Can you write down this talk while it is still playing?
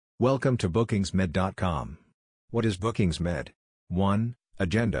Welcome to BookingsMed.com. What is BookingsMed? 1.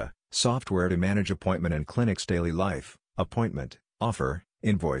 Agenda, software to manage appointment and clinic's daily life, appointment, offer,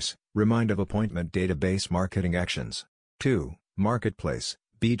 invoice, remind of appointment database marketing actions. 2. Marketplace,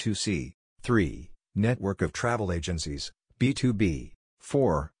 B2C. 3. Network of travel agencies, B2B.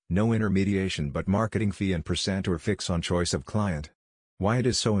 4. No intermediation but marketing fee and percent or fix on choice of client. Why it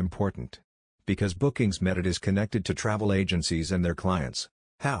is so important? Because BookingsMed is connected to travel agencies and their clients.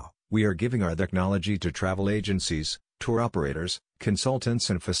 How? We are giving our technology to travel agencies, tour operators, consultants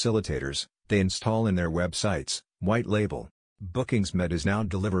and facilitators. They install in their websites, white label. BookingsMed is now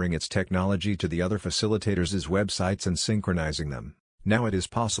delivering its technology to the other facilitators' websites and synchronizing them. Now it is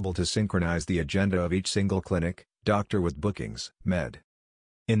possible to synchronize the agenda of each single clinic, doctor with BookingsMed.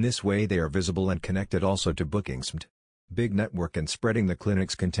 In this way they are visible and connected also to BookingsMed. Big network and spreading the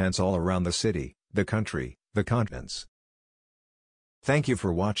clinic's contents all around the city, the country, the continents. Thank you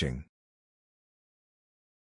for watching.